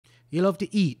You love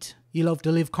to eat. You love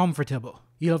to live comfortable.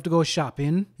 You love to go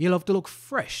shopping. You love to look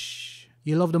fresh.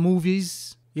 You love the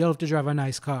movies. You love to drive a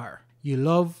nice car. You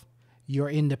love your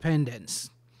independence.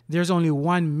 There's only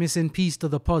one missing piece to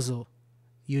the puzzle.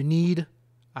 You need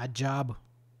a job.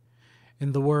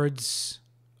 In the words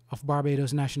of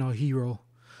Barbados national hero,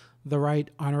 the Right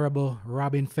Honorable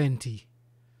Robin Fenty,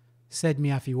 said me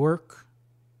if you work,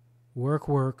 work,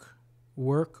 work,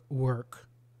 work, work.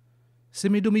 See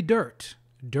me do me dirt,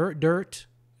 dirt, dirt,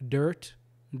 dirt,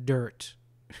 dirt.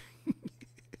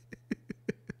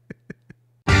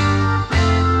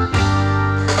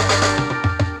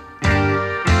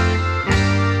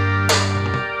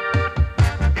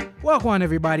 Welcome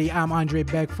everybody, I'm Andre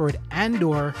Beckford.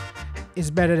 Andor is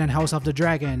better than House of the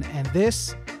Dragon, and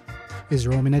this is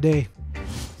Rome in a Day.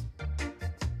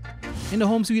 In the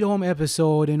Home Sweet Home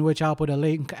episode, in which I'll put a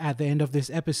link at the end of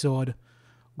this episode,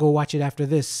 go watch it after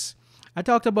this, I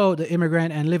talked about the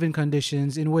immigrant and living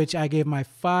conditions, in which I gave my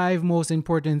 5 most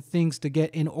important things to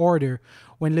get in order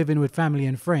when living with family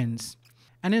and friends.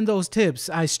 And in those tips,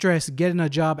 I stressed getting a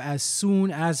job as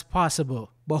soon as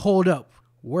possible. But hold up.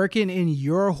 Working in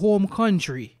your home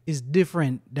country is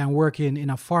different than working in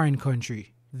a foreign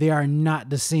country. They are not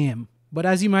the same. But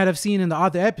as you might have seen in the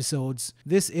other episodes,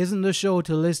 this isn't the show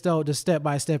to list out the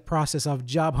step-by-step process of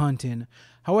job hunting.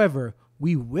 However,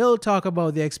 we will talk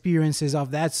about the experiences of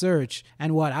that search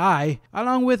and what I,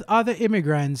 along with other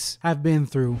immigrants, have been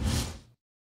through.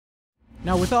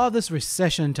 Now, with all this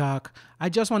recession talk, I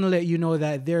just want to let you know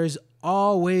that there's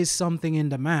always something in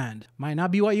demand. Might not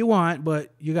be what you want,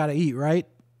 but you gotta eat, right?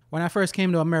 When I first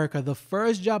came to America, the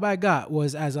first job I got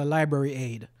was as a library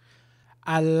aide.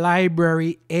 A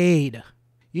library aide.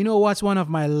 You know what's one of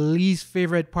my least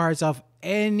favorite parts of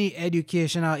any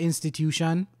educational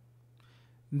institution?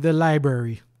 The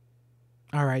library.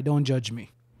 Alright, don't judge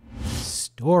me.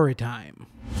 Story time.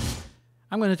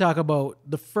 I'm going to talk about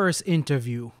the first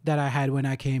interview that I had when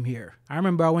I came here. I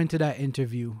remember I went to that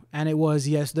interview, and it was,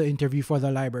 yes, the interview for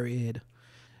the library aide.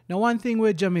 Now, one thing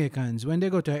with Jamaicans, when they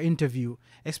go to an interview,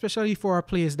 especially for a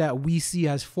place that we see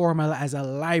as formal as a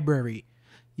library,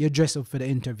 you dress up for the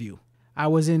interview. I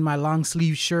was in my long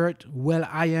sleeve shirt, well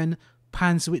ironed,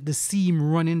 pants with the seam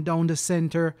running down the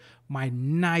center, my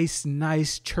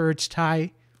nice church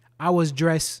tie. I was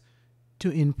dressed to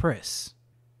impress.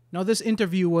 Now, this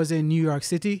interview was in New York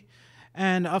City,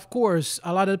 and of course,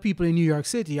 a lot of the people in New York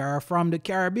City are from the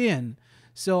Caribbean.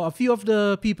 So a few of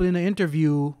the people in the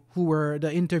interview who were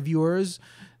the interviewers,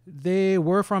 they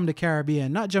were from the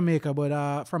Caribbean, not Jamaica,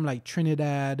 but from like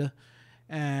Trinidad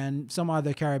and some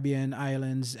other Caribbean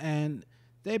islands. And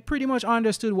they pretty much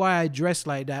understood why I dressed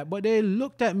like that, but they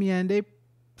looked at me and they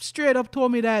straight up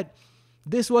told me that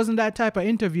this wasn't that type of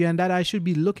interview and that I should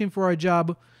be looking for a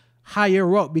job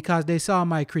higher up because they saw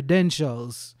my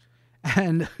credentials.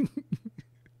 And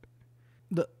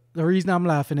the reason I'm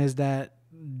laughing is that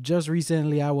just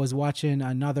recently I was watching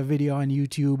another video on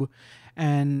YouTube,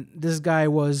 and this guy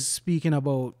was speaking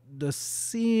about the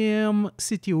same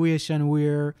situation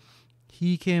where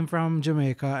he came from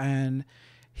Jamaica and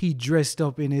he dressed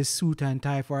up in his suit and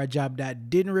tie for a job that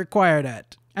didn't require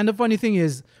that. And the funny thing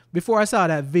is, before I saw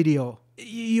that video,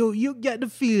 you get the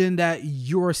feeling that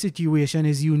your situation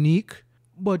is unique,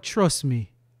 but trust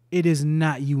me, it is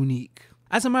not unique.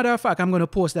 As a matter of fact, I'm going to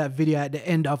post that video at the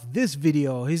end of this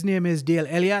video. His name is Dale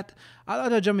Elliott. A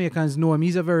lot of Jamaicans know him.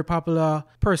 He's a very popular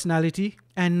personality.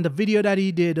 And the video that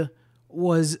he did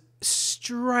was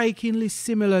strikingly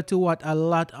similar to what a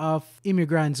lot of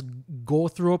immigrants go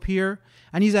through up here.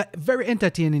 And he's a very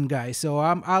entertaining guy. So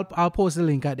I'll post the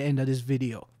link at the end of this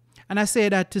video. And I say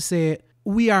that to say,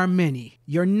 we are many.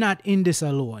 You're not in this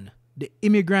alone. The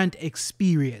immigrant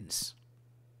experience.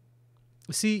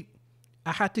 See,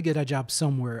 I had to get a job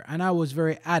somewhere, and I was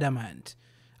very adamant.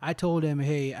 I told them,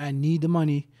 hey, I need the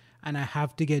money and I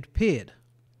have to get paid.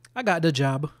 I got the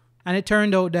job, and it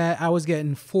turned out that I was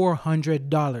getting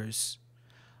 $400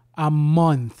 a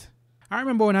month. I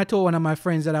remember when I told one of my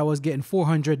friends that I was getting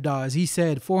 $400, he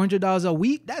said, $400 a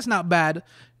week? That's not bad.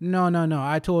 No.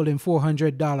 I told him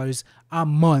 $400 a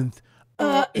month.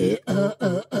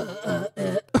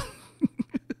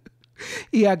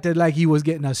 He acted like he was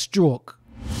getting a stroke.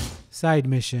 Side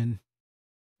mission.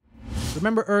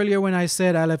 Remember earlier when I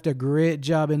said I left a great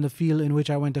job in the field in which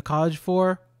I went to college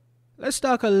for? Let's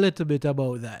talk a little bit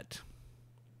about that.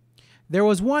 There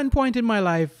was one point in my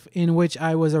life in which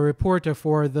I was a reporter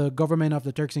for the government of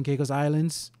the Turks and Caicos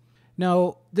Islands.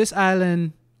 Now, this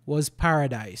island was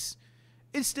paradise.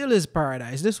 It still is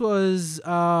paradise. This was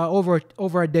over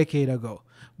a decade ago.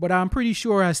 But I'm pretty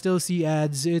sure I still see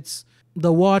ads.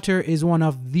 The water is one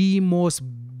of the most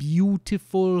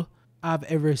beautiful I've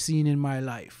ever seen in my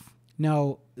life.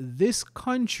 Now, this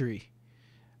country,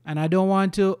 and I don't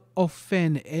want to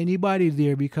offend anybody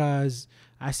there because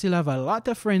I still have a lot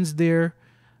of friends there.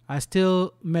 I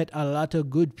still met a lot of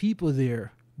good people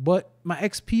there. But my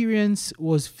experience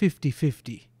was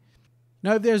 50-50.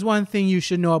 Now, if there's one thing you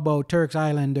should know about Turks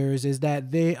Islanders is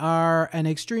that they are an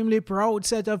extremely proud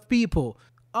set of people.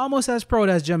 Almost as proud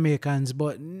as Jamaicans,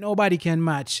 but nobody can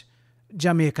match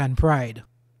Jamaican pride.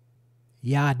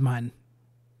 Yard man.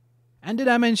 And did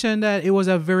I mention that it was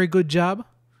a very good job?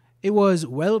 It was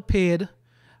well paid.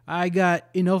 I got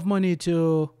enough money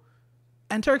to...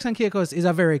 And Turks and Caicos is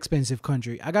a very expensive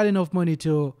country. I got enough money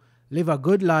to live a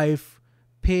good life,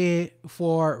 pay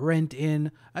for rent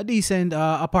in a decent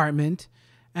apartment.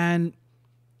 And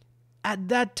at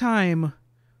that time,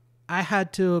 I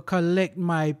had to collect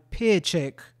my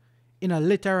paycheck in a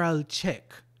literal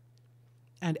check.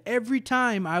 And every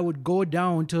time I would go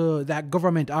down to that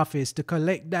government office to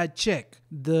collect that check,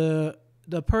 the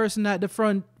person at the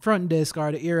front desk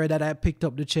or the area that I picked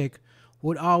up the check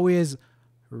would always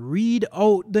read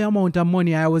out the amount of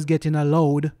money I was getting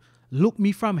aloud, look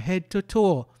me from head to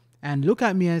toe, and look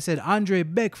at me and said, "Andre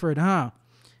Beckford, huh?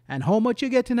 And how much you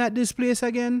getting at this place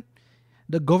again?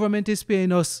 The government is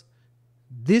paying us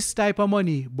this type of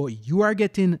money, but you are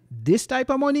getting this type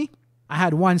of money?" I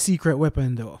had one secret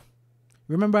weapon though.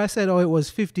 Remember I said, it was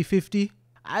 50-50?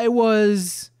 I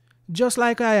was, just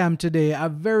like I am today, a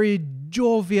very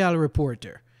jovial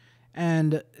reporter.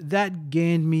 And that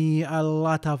gained me a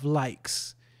lot of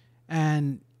likes.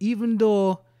 And even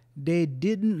though they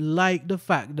didn't like the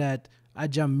fact that a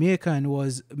Jamaican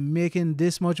was making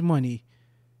this much money,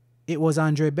 it was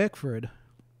Andre Beckford.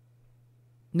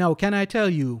 Now, can I tell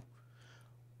you,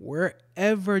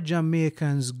 wherever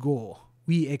Jamaicans go,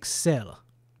 we excel.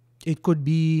 It could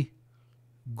be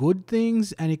good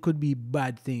things and it could be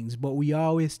bad things, but we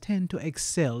always tend to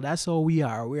excel. That's how we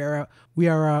are. We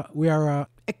are a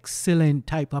excellent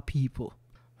type of people.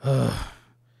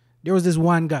 There was this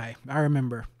one guy I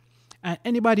remember, and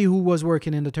anybody who was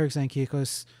working in the Turks and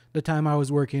Caicos the time I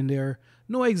was working there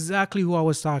know exactly who I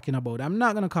was talking about. I'm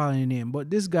not gonna call any name,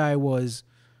 but this guy was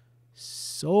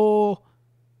so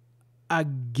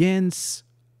against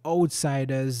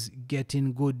outsiders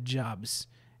getting good jobs.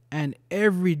 And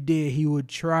every day he would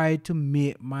try to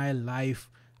make my life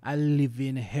a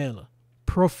living hell.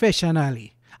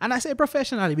 Professionally. And I say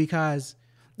professionally because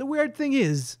the weird thing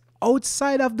is,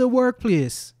 outside of the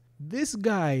workplace, this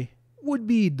guy would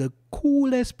be the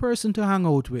coolest person to hang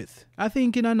out with. I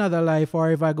think in another life,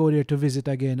 or if I go there to visit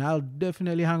again, I'll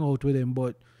definitely hang out with him.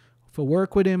 But for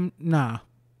work with him, nah.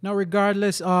 Now,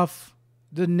 regardless of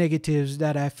the negatives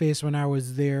that I faced when I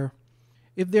was there,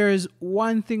 if there is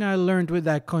one thing I learned with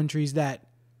that country is that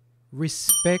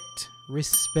respect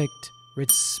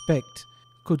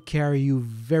could carry you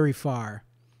very far.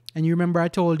 And you remember I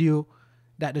told you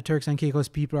that the Turks and Caicos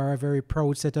people are a very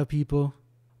proud set of people.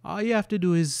 All you have to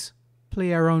do is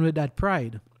play around with that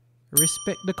pride.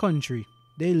 Respect the country.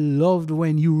 They loved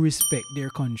when you respect their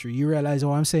country. You realize,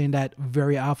 I'm saying that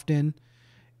very often.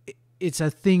 It's a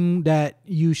thing that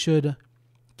you should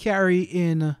carry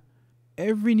in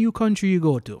every new country you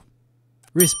go to.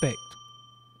 Respect.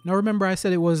 Now remember I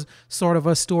said it was sort of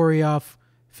a story of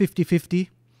 50-50.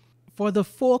 For the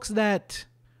folks that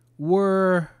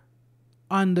were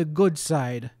on the good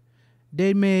side,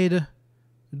 they made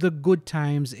the good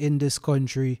times in this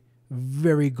country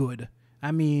very good.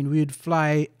 I mean, we'd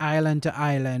fly island to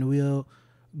island. We'll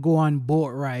go on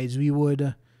boat rides. We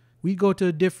go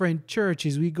to different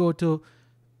churches. We go to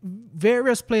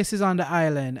various places on the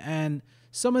island. And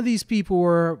some of these people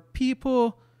were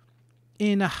people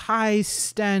in a high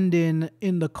standing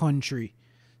in the country.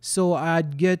 So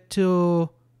I'd get to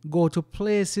go to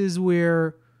places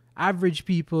where average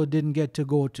people didn't get to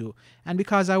go to. And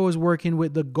because I was working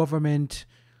with the government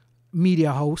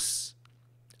media house,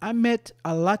 I met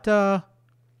a lot of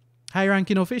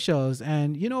high-ranking officials.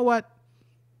 And you know what?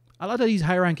 A lot of these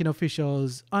high-ranking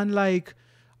officials, unlike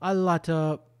a lot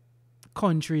of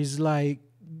countries like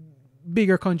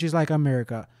bigger countries like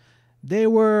America, they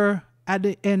were at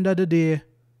the end of the day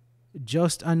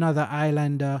just another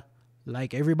islander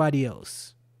like everybody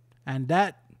else. And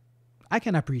that I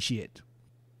can appreciate.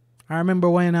 I remember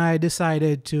when I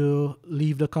decided to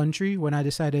leave the country, when I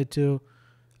decided to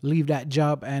leave that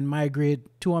job and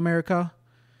migrate to America,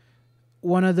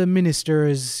 one of the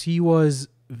ministers, he was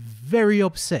very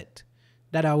upset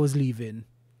that I was leaving.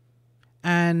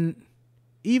 And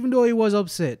even though he was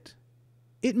upset,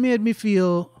 it made me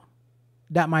feel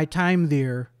that my time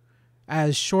there,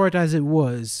 as short as it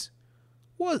was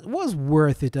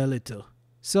worth it a little.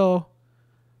 So,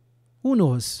 who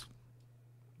knows?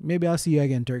 maybe I'll see you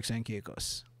again, Turks and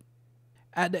Caicos.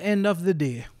 At the end of the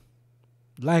day,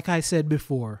 like I said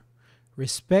before,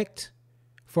 respect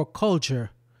for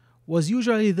culture was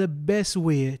usually the best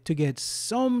way to get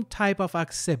some type of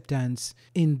acceptance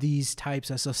in these types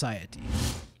of society.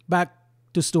 Back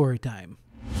to story time.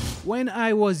 When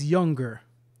I was younger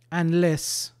and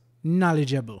less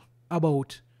knowledgeable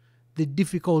about the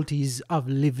difficulties of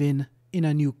living in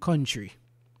a new country,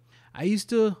 I used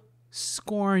to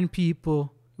scorn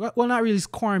people, well, not really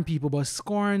scorn people, but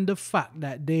scorn the fact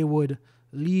that they would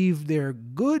leave their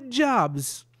good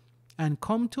jobs and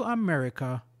come to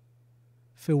America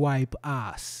for wipe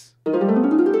ass.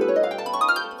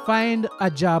 Find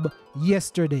a job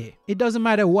yesterday. It doesn't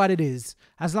matter what it is.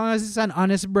 As long as it's an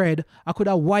honest bread, I could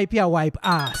have wipe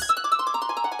ass.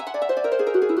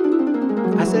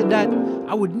 I said that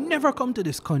I would never come to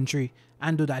this country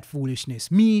and do that foolishness.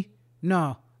 Me?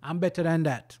 No, I'm better than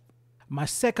that. My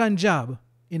second job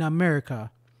in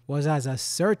America was as a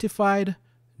certified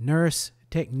nurse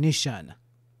technician.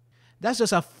 That's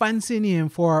just a fancy name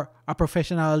for a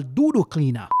professional doo-doo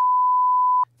cleaner.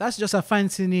 That's just a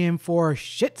fancy name for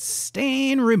shit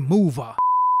stain remover.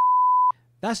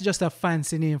 That's just a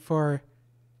fancy name for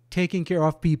taking care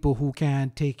of people who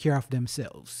can't take care of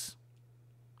themselves.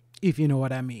 If you know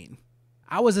what I mean.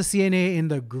 I was a CNA in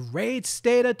the great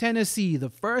state of Tennessee, the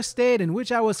first state in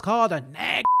which I was called a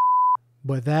nag.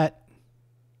 But that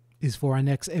is for our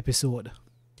next episode.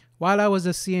 While I was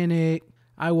a CNA,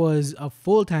 I was a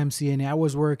full-time CNA. I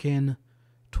was working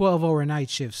 12-hour night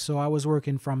shifts. So I was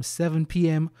working from 7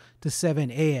 p.m. to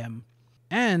 7 a.m.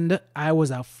 And I was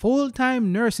a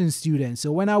full-time nursing student.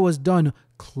 So when I was done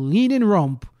cleaning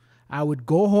rump, I would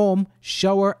go home,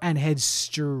 shower, and head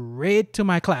straight to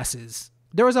my classes.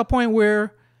 There was a point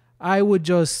where I would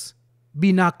just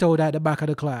be knocked out at the back of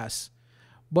the class.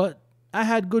 But I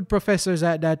had good professors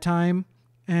at that time,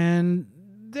 and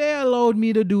they allowed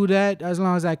me to do that as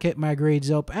long as I kept my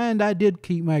grades up, and I did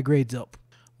keep my grades up.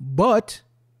 But,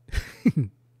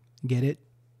 get it?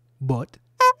 But.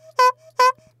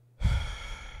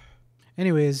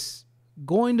 Anyways,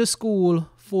 going to school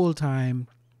full-time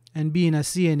and being a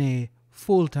CNA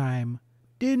full-time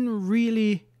didn't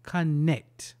really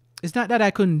connect. It's not that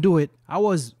I couldn't do it. I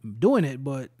was doing it,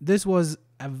 but this was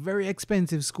a very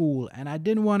expensive school, and I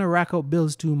didn't want to rack up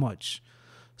bills too much.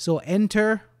 So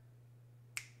enter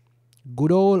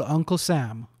good old Uncle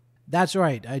Sam. That's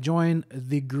right, I joined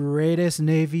the greatest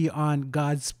Navy on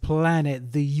God's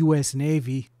planet, the U.S.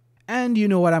 Navy. And you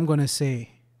know what I'm going to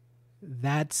say?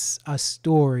 That's a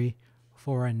story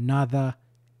for another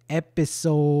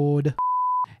episode.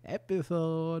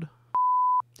 Episode.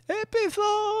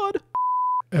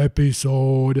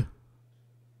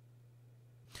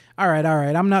 All right.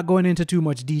 I'm not going into too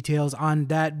much details on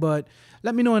that, but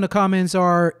let me know in the comments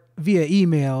or via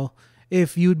email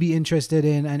if you'd be interested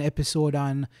in an episode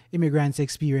on immigrants'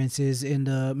 experiences in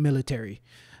the military.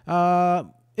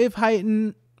 If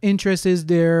heightened interest is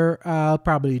there, I'll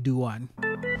probably do one.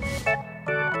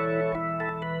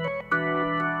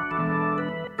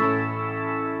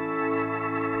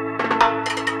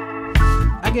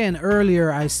 Again,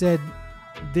 earlier I said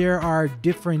there are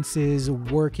differences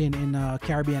working in a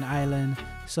Caribbean island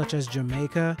such as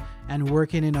Jamaica and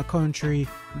working in a country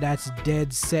that's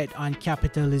dead set on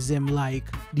capitalism like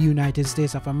the United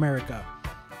States of America.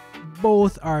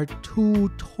 Both are two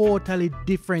totally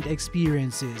different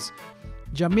experiences.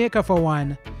 Jamaica, for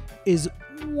one, is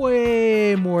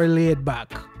way more laid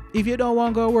back. If you don't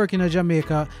want to go work in a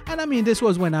Jamaica, and I mean this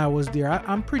was when I was there,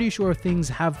 I'm pretty sure things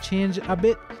have changed a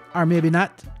bit, or maybe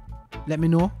not. Let me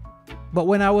know. But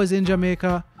when I was in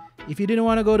Jamaica, if you didn't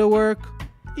want to go to work,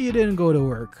 you didn't go to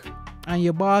work. And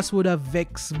your boss would have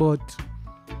vexed, but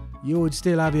you would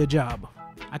still have your job.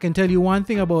 I can tell you one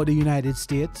thing about the United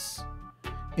States.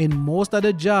 In most of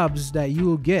the jobs that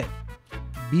you'll get,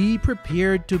 be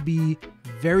prepared to be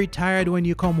very tired when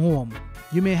you come home.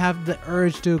 You may have the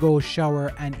urge to go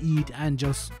shower and eat and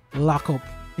just lock up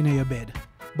in your bed.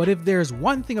 But if there's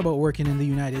one thing about working in the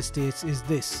United States is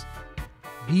this.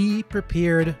 Be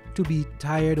prepared to be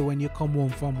tired when you come home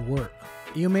from work.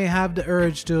 You may have the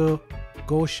urge to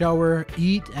go shower,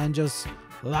 eat, and just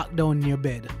lock down in your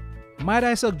bed. Might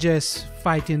I suggest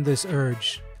fighting this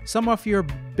urge? Some of your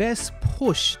best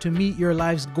push to meet your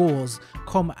life's goals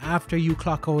come after you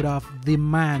clock out of the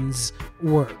man's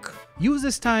work. Use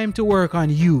this time to work on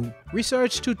you.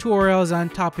 Research tutorials on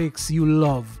topics you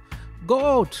love.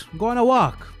 Go out, go on a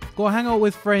walk. Go hang out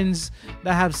with friends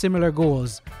that have similar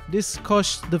goals.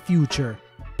 Discuss the future.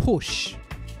 Push.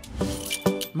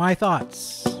 My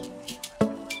thoughts.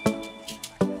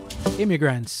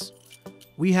 Immigrants,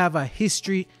 we have a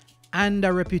history and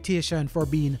a reputation for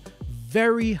being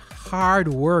very hard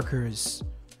workers.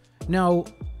 Now,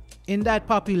 in that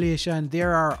population,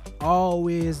 there are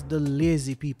always the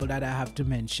lazy people that I have to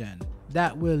mention.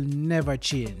 That will never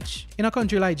change. In a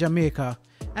country like Jamaica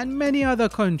and many other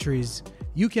countries,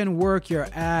 you can work your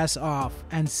ass off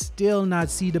and still not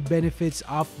see the benefits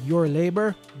of your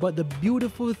labor. But the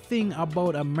beautiful thing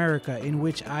about America, in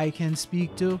which I can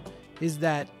speak to, is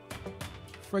that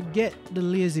forget the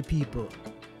lazy people.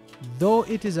 Though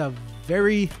it is a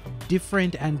very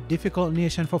different and difficult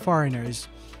nation for foreigners,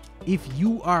 if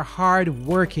you are hard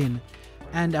working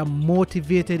and a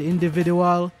motivated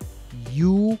individual,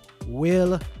 you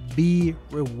will be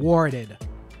rewarded.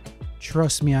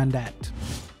 Trust me on that.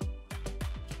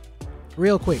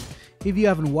 Real quick, if you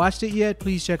haven't watched it yet,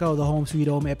 please check out the Home Sweet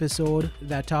Home episode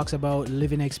that talks about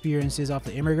living experiences of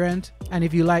the immigrant. And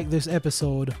if you like this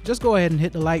episode, just go ahead and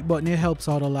hit the like button. It helps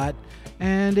out a lot.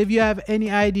 And if you have any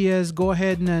ideas, go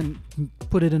ahead and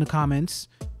put it in the comments.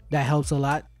 That helps a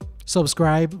lot.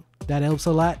 Subscribe. That helps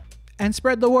a lot. And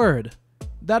spread the word.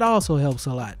 That also helps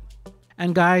a lot.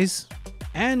 And guys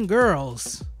and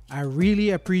girls, I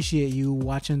really appreciate you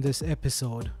watching this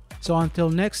episode. So until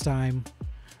next time,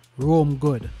 roam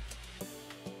good.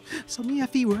 So me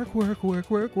have to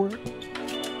work.